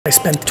I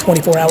spent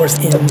 24 hours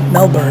in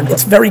Melbourne.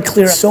 It's very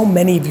clear so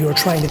many of you are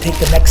trying to take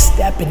the next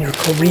step in your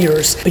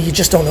careers, but you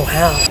just don't know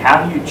how.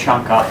 How do you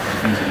chunk up the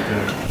things that you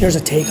do? Here's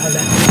a take on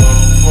that.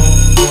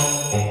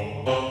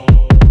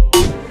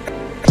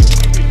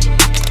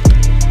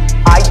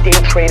 I day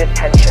trade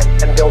attention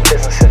and build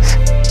businesses.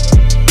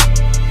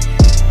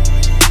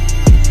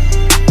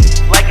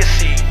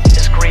 Legacy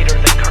is greater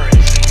than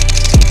currency.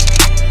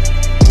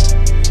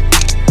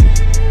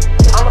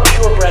 I'm a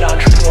purebred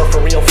entrepreneur for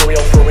real, for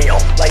real, for real.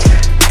 Like,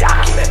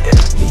 documented.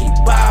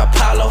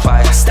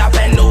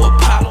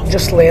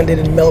 Just landed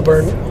in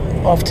Melbourne,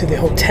 off to the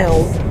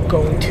hotel,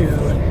 going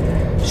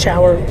to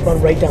shower,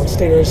 run right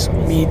downstairs,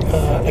 meet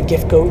a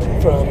gift goat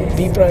from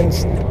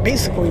VeeFriends.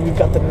 Basically, we've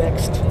got the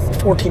next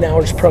 14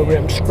 hours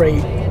programmed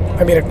straight.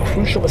 I made a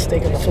crucial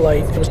mistake on the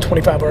flight. It was a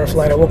 25-hour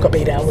flight. I woke up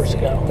 8 hours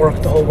ago,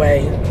 worked the whole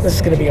way. This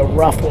is gonna be a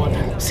rough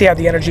one. See how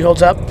the energy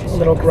holds up? A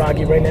little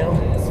groggy right now.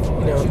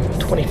 You know,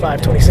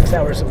 25, 26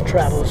 hours of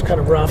travel is kind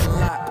of rough.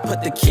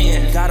 Put the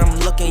kin, got them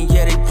looking,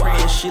 yeah, they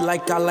praying. She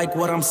like, I like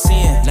what I'm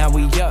seeing. Now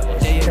we up,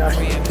 they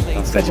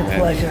praying. Such a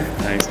pleasure.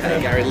 Thanks.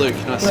 Hey, Gary, Luke,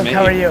 nice to meet you.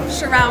 How are you?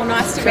 Sherelle,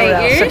 nice to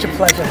meet you. Such a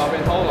pleasure. I've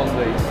been holding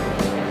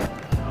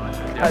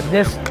on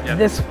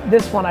these.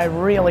 This one I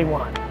really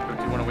want. Do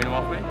you want to win them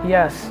off me?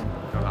 Yes. Do you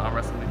want to arm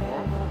wrestle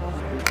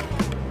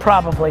before?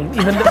 Probably,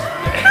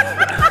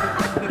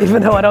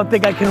 even though I don't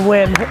think I can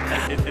win.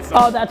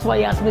 Oh, that's why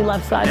you asked me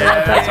left side.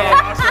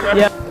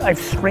 Yeah, I've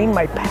sprained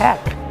my pec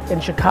in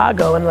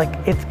Chicago, and like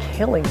it's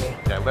killing me.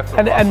 Yeah, left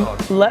and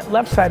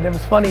left side. It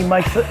was funny,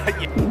 Mike. Do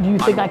you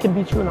think I can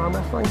beat you in arm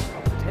wrestling?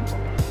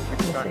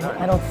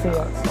 I don't see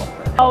it.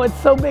 Oh, it's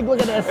so big.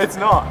 Look at this. It's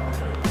not.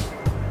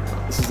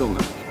 This is all.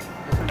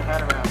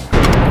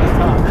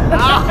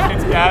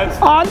 It's Gaz.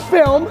 On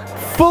film,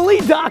 fully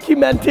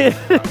documented.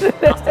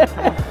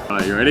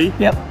 Are you ready?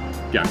 Yep.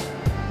 Go.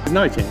 There's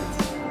no chance.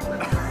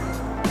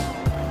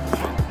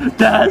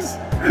 Daz.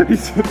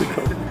 He's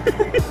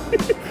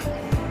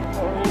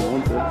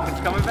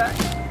coming back.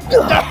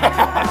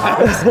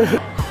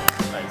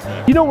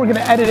 You know we're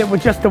gonna edit it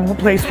with just the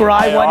place where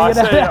I want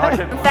you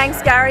to.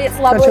 Thanks, Gary. It's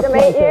lovely to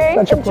meet you.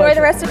 Enjoy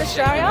the rest of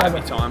Australia.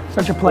 Anytime.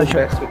 Such a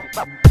pleasure.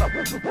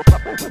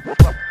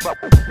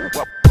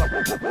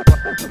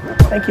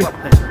 Thank you.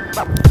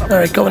 All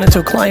right, going into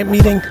a client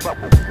meeting,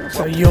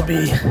 so you'll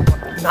be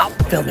not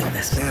filming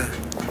this.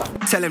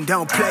 Tell him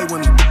don't play with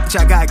me, bitch,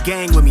 I got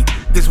gang with me.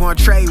 This one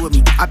trade with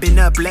me. I've been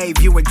up late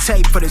viewing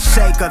tape for the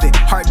sake of it.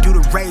 Heart do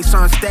the race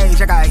on stage.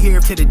 I got here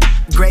to the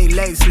Great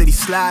Lakes. Let me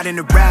slide in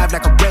the ride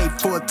like a raid,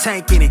 full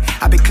tank in it.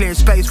 I've been clearing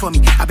space for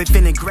me. I've been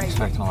feeling great.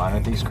 Expecting a lot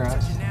of these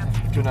crowds.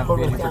 Doing that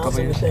Over for a couple of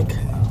 1,000, I years. think.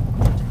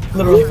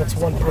 Literally, if it's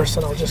one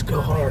person, I'll just go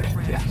hard.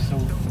 Yeah. So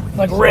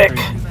Like Rick.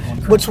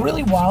 What's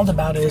really wild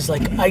about it is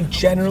like I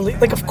generally,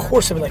 like of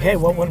course I'd be like, hey,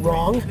 what went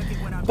wrong?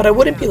 But I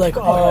wouldn't be like,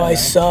 oh, I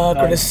suck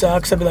or this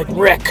sucks. I'd be like,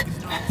 Rick,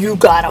 you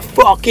gotta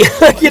fucking,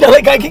 you know,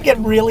 like I could get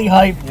really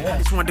hyped.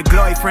 Just want the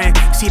glory, friend.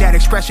 See that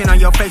expression on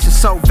your face is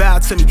so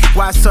valid to me.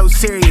 Why so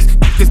serious?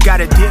 Just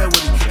gotta deal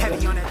with me.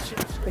 Heavy on that shit.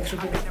 Thanks for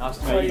being here. Nice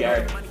to meet you,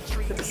 Gary.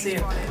 Good to see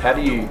you. how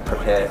do you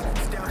prepare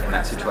in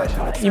that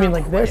situation? You mean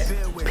like this?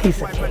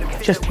 Piece of cake.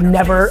 Just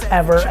never,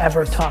 ever,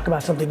 ever talk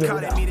about something you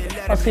don't know.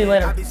 I'll see you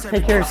later.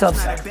 Take care of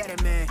yourselves.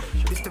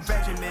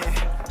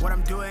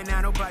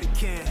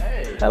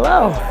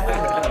 Hello.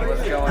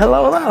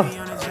 Hello, hello.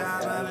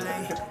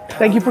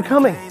 Thank you for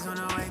coming.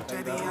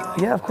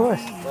 Yeah, of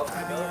course.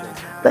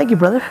 Thank you,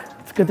 brother.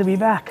 It's good to be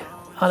back.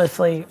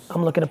 Honestly,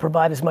 I'm looking to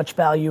provide as much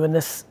value in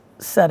this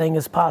setting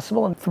as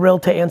possible. I'm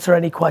thrilled to answer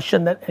any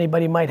question that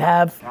anybody might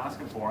have. Can I ask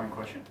a boring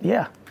question?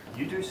 Yeah.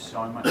 You do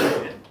so much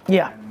shit.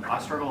 Yeah. And I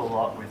struggle a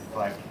lot with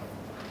like,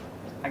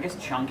 I guess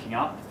chunking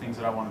up things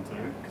that I want to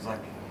do. Because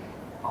like,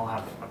 I'll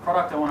have a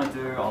product I want to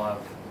do, I'll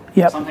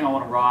have something I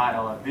want to write,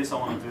 I'll have this I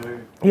want to do.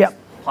 Yep.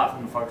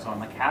 Platform to focus on.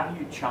 Like, how do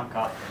you chunk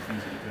up the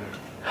things that you do?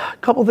 A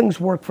couple things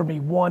work for me.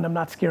 One, I'm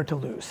not scared to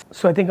lose.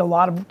 So I think a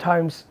lot of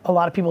times, a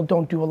lot of people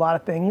don't do a lot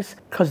of things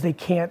because they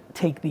can't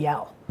take the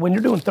L. When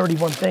you're doing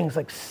 31 things,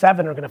 like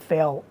 7 are gonna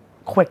fail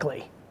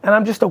quickly. And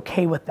I'm just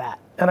okay with that.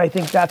 And I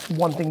think that's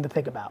one thing to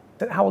think about.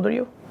 How old are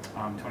you?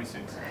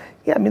 26.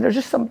 Yeah, I mean,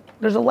 there's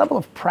a level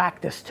of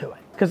practice to it.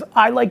 Because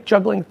I like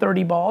juggling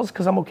 30 balls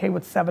because I'm okay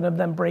with 7 of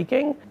them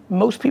breaking.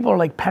 Most people are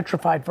like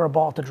petrified for a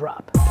ball to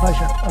drop.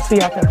 Pleasure. I'll see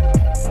you out there.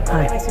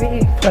 Hi. Nice to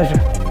meet you. Pleasure.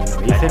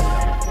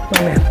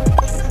 My man.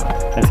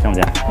 Let's come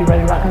down. You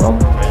ready to rock and roll?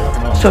 Ready to rock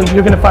and roll. So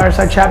you're gonna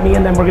fireside chat me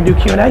and then we're gonna do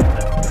Q&A?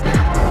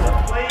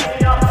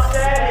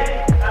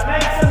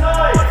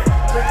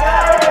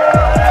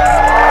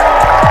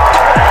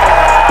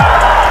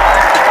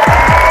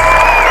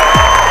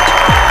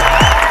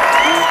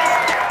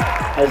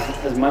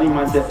 Has money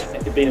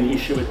mindset been an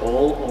issue at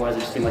all, or has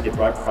it just been like a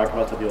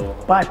byproduct of your...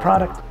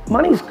 Byproduct.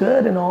 Money's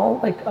good and all,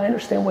 like I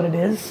understand what it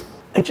is.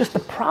 It's just the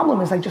problem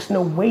is I just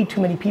know way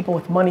too many people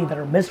with money that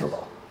are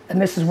miserable.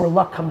 And this is where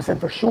luck comes in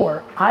for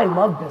sure. I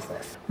love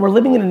business. We're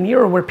living in an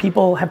era where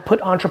people have put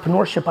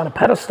entrepreneurship on a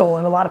pedestal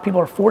and a lot of people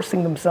are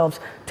forcing themselves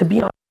to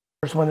be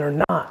when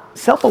they're not.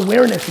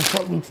 Self-awareness is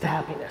what leads to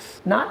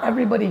happiness. Not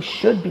everybody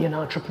should be an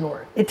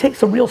entrepreneur. It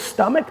takes a real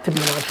stomach to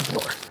be an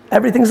entrepreneur.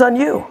 Everything's on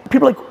you.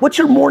 People are like, what's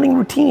your morning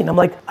routine? I'm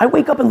like, I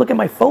wake up and look at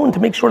my phone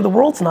to make sure the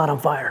world's not on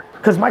fire.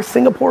 Because my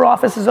Singapore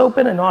office is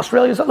open and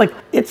Australia's like,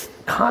 it's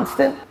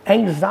constant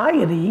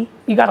anxiety.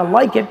 You gotta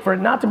like it for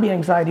it not to be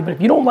anxiety, but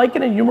if you don't like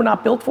it and you were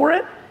not built for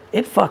it,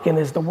 it fucking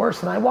is the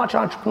worst. And I watch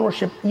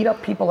entrepreneurship eat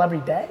up people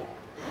every day.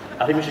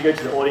 I think we should go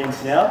to the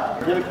audience now.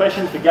 If you have a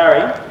question for Gary,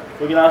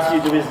 we're going to ask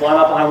you to do his line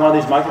up behind one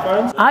of these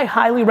microphones. I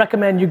highly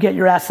recommend you get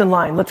your ass in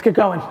line. Let's get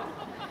going.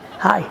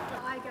 Hi.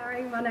 Hi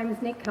Gary, my name is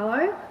Nick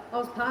Callow. I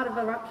was part of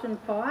Eruption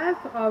 5.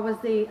 I was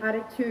the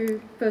addict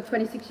for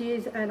 26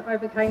 years and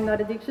overcame that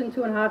addiction,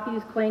 2.5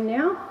 years clean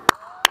now.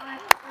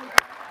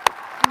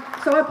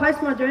 So I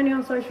post my journey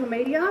on social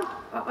media.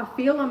 I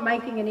feel I'm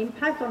making an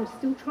impact. I'm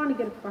still trying to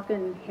get a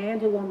fucking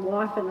handle on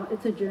life, and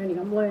it's a journey.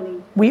 I'm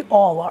learning. We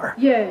all are.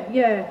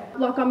 Yeah.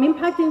 Like, I'm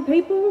impacting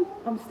people.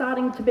 I'm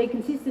starting to be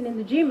consistent in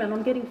the gym, and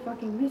I'm getting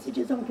fucking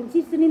messages. I'm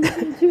consistent in the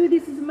gym too.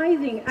 This is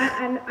amazing.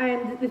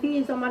 And the thing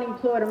is, I'm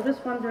unemployed. I'm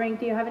just wondering,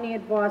 do you have any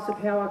advice of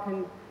how I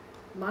can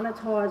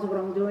monetize what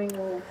I'm doing?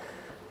 Or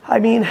I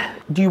mean,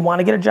 do you want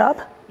to get a job?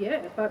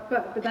 Yeah, but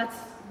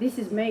this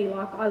is me.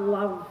 Like, I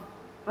love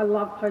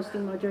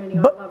posting my journey.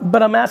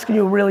 But I'm asking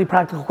you a really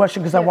practical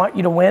question because I want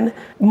you to win.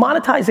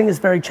 Monetizing is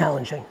very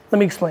challenging. Let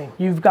me explain.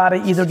 You've got to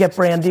either get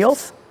brand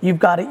deals. You've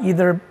got to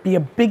either be a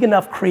big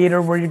enough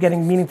creator where you're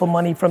getting meaningful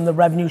money from the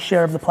revenue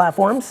share of the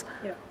platforms,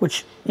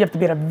 which you have to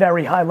be at a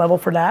very high level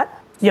for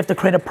that. You have to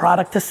create a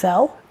product to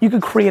sell. You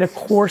could create a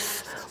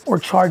course or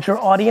charge your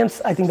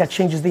audience. I think that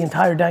changes the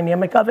entire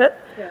dynamic of it.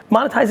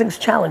 Monetizing is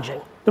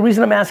challenging. The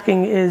reason I'm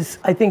asking is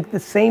I think the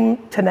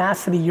same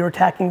tenacity you're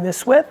attacking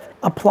this with,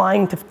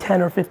 applying to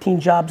 10 or 15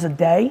 jobs a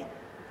day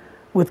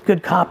with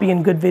good copy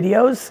and good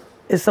videos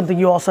is something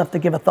you also have to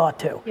give a thought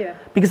to.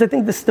 Because I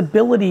think the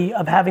stability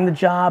of having the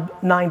job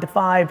 9 to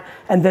 5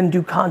 and then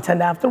do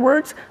content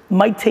afterwards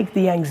might take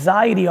the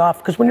anxiety off,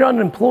 because when you're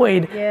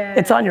unemployed,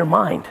 it's on your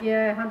mind.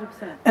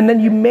 100%. And then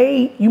you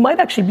might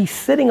actually be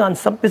sitting on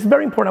something. This is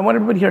very important. I want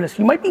everybody to hear this.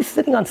 You might be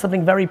sitting on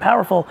something very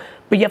powerful,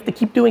 but you have to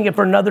keep doing it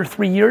for another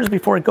 3 years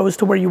before it goes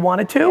to where you want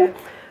it to.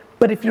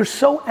 But if you're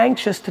so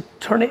anxious to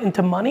turn it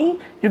into money,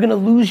 you're gonna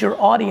lose your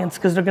audience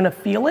because they're gonna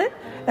feel it,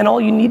 and all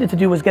you needed to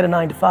do was get a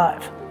 9 to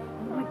 5.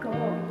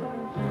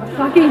 I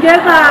fucking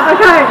get that.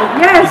 Okay,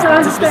 yes, I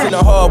understand.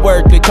 The hard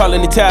work, they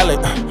calling it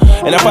talent.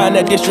 And I find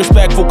that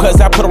disrespectful because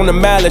I put on the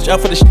mileage.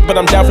 Up for the shit, but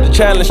I'm down for the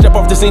challenge. Step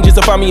off the scene just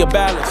to find me a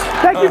balance.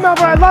 Thank you,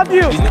 Melbourne. I love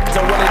you.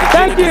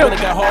 Thank you.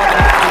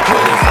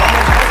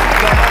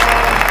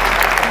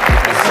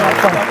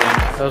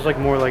 That was like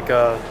more like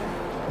a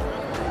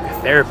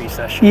therapy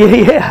session.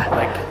 Yeah.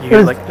 Like you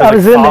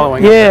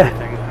following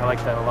everything. I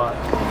like that a lot.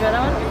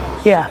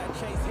 Yeah.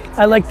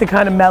 I like the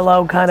kind of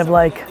mellow, kind of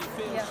like,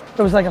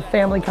 it was like a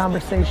family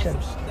conversation.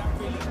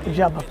 Good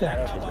job up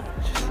there.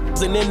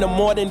 And in the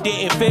morning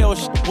didn't feel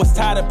was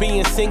tired of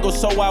being single,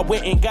 so I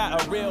went and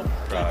got a real.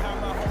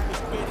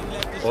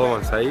 All I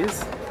want to say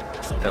is,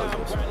 that was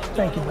awesome.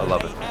 Thank you. I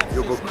love it.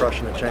 Your book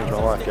crushing it changed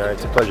my life, Gary.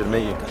 It's a pleasure to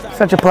meet you.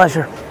 Such a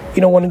pleasure.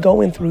 You know, when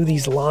going through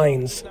these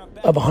lines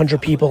of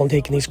 100 people and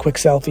taking these quick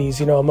selfies,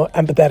 you know, I'm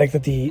empathetic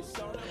that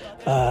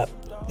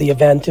the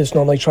event is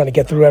normally trying to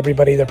get through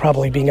everybody. They're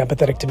probably being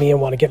empathetic to me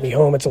and want to get me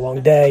home. It's a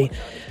long day.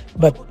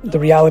 But the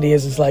reality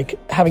is like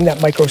having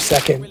that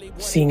microsecond,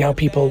 seeing how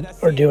people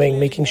are doing,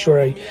 making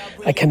sure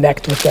I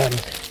connect with them,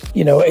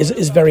 you know,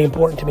 is very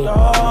important to me.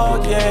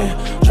 Dog,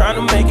 yeah. Trying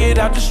to make it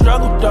out the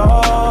struggle,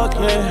 dog,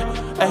 yeah.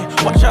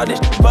 Hey, watch out this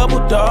bubble,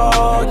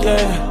 dog,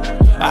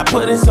 yeah. I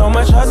put in so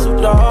much hustle,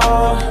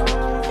 dog.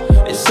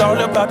 It's all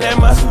about that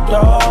muscle,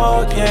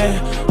 dog,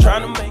 yeah.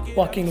 Trying to make it.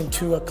 Walking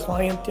into a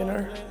client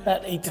dinner,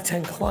 at 8 to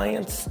 10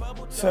 clients.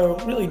 So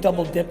really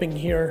double dipping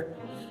here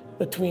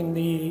between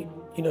the,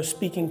 you know,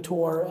 speaking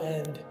tour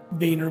and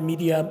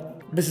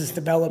VaynerMedia business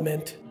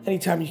development.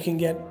 Anytime you can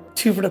get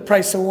 2 for the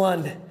price of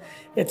 1,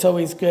 it's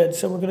always good.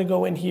 So we're gonna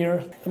go in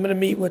here. I'm gonna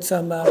meet with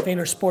some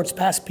VaynerSports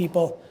Pass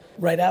people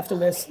right after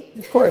this.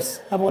 Of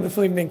course, have a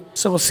wonderful evening.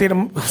 So we'll see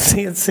you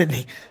in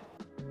Sydney.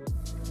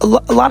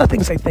 A lot of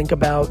things I think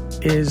about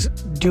is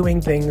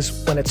doing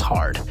things when it's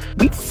hard.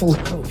 We flew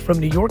from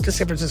New York to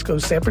San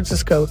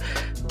Francisco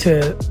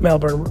to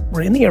Melbourne.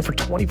 We're in the air for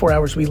 24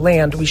 hours. We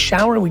land, we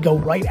shower, and we go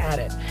right at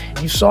it.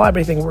 You saw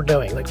everything we're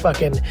doing, like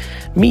fucking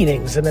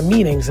meetings and then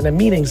meetings and then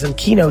meetings and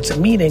keynotes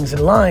and meetings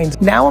and lines.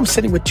 Now I'm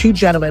sitting with 2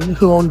 gentlemen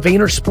who own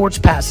VaynerSports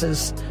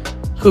Passes,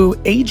 who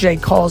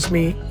AJ calls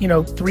me, you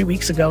know, 3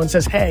 weeks ago and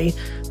says, hey,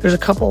 there's a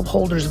couple of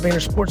holders of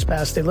VaynerSports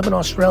Pass. They live in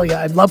Australia.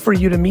 I'd love for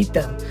you to meet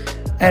them.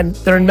 And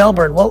they're in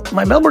Melbourne. Well,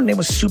 my Melbourne name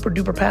was super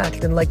duper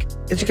packed. And like,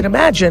 as you can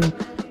imagine,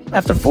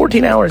 after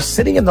 14 hours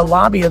sitting in the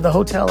lobby of the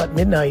hotel at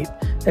midnight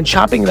and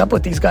chopping it up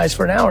with these guys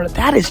for an hour,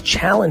 that is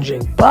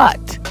challenging. But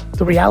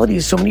the reality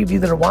is so many of you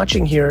that are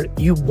watching here,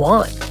 you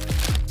want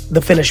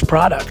the finished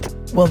product.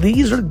 Well,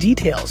 these are the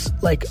details.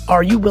 Like,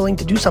 are you willing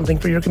to do something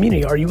for your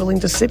community? Are you willing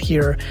to sit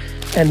here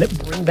and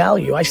bring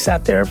value? I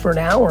sat there for an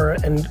hour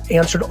and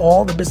answered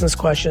all the business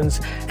questions,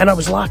 and I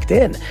was locked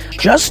in.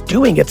 Just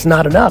doing it's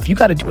not enough. You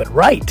got to do it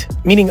right.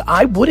 Meaning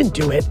I wouldn't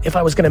do it if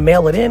I was going to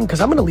mail it in,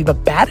 because I'm going to leave a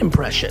bad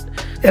impression.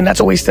 And that's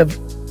a waste of,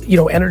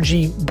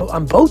 energy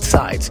on both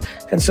sides.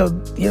 And so,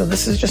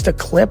 this is just a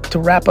clip to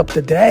wrap up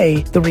the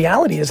day. The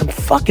reality is I'm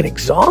fucking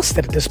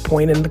exhausted at this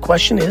point. And the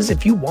question is,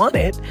 if you want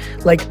it,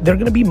 like, there are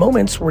going to be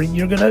moments where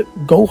you're going to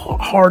go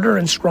harder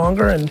and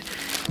stronger and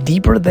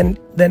deeper than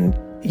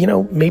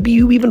maybe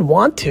you even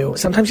want to.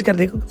 Sometimes you got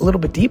to dig a little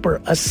bit deeper,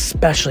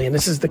 especially, and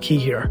this is the key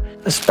here,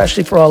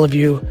 especially for all of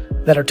you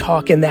that are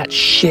talking that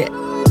shit.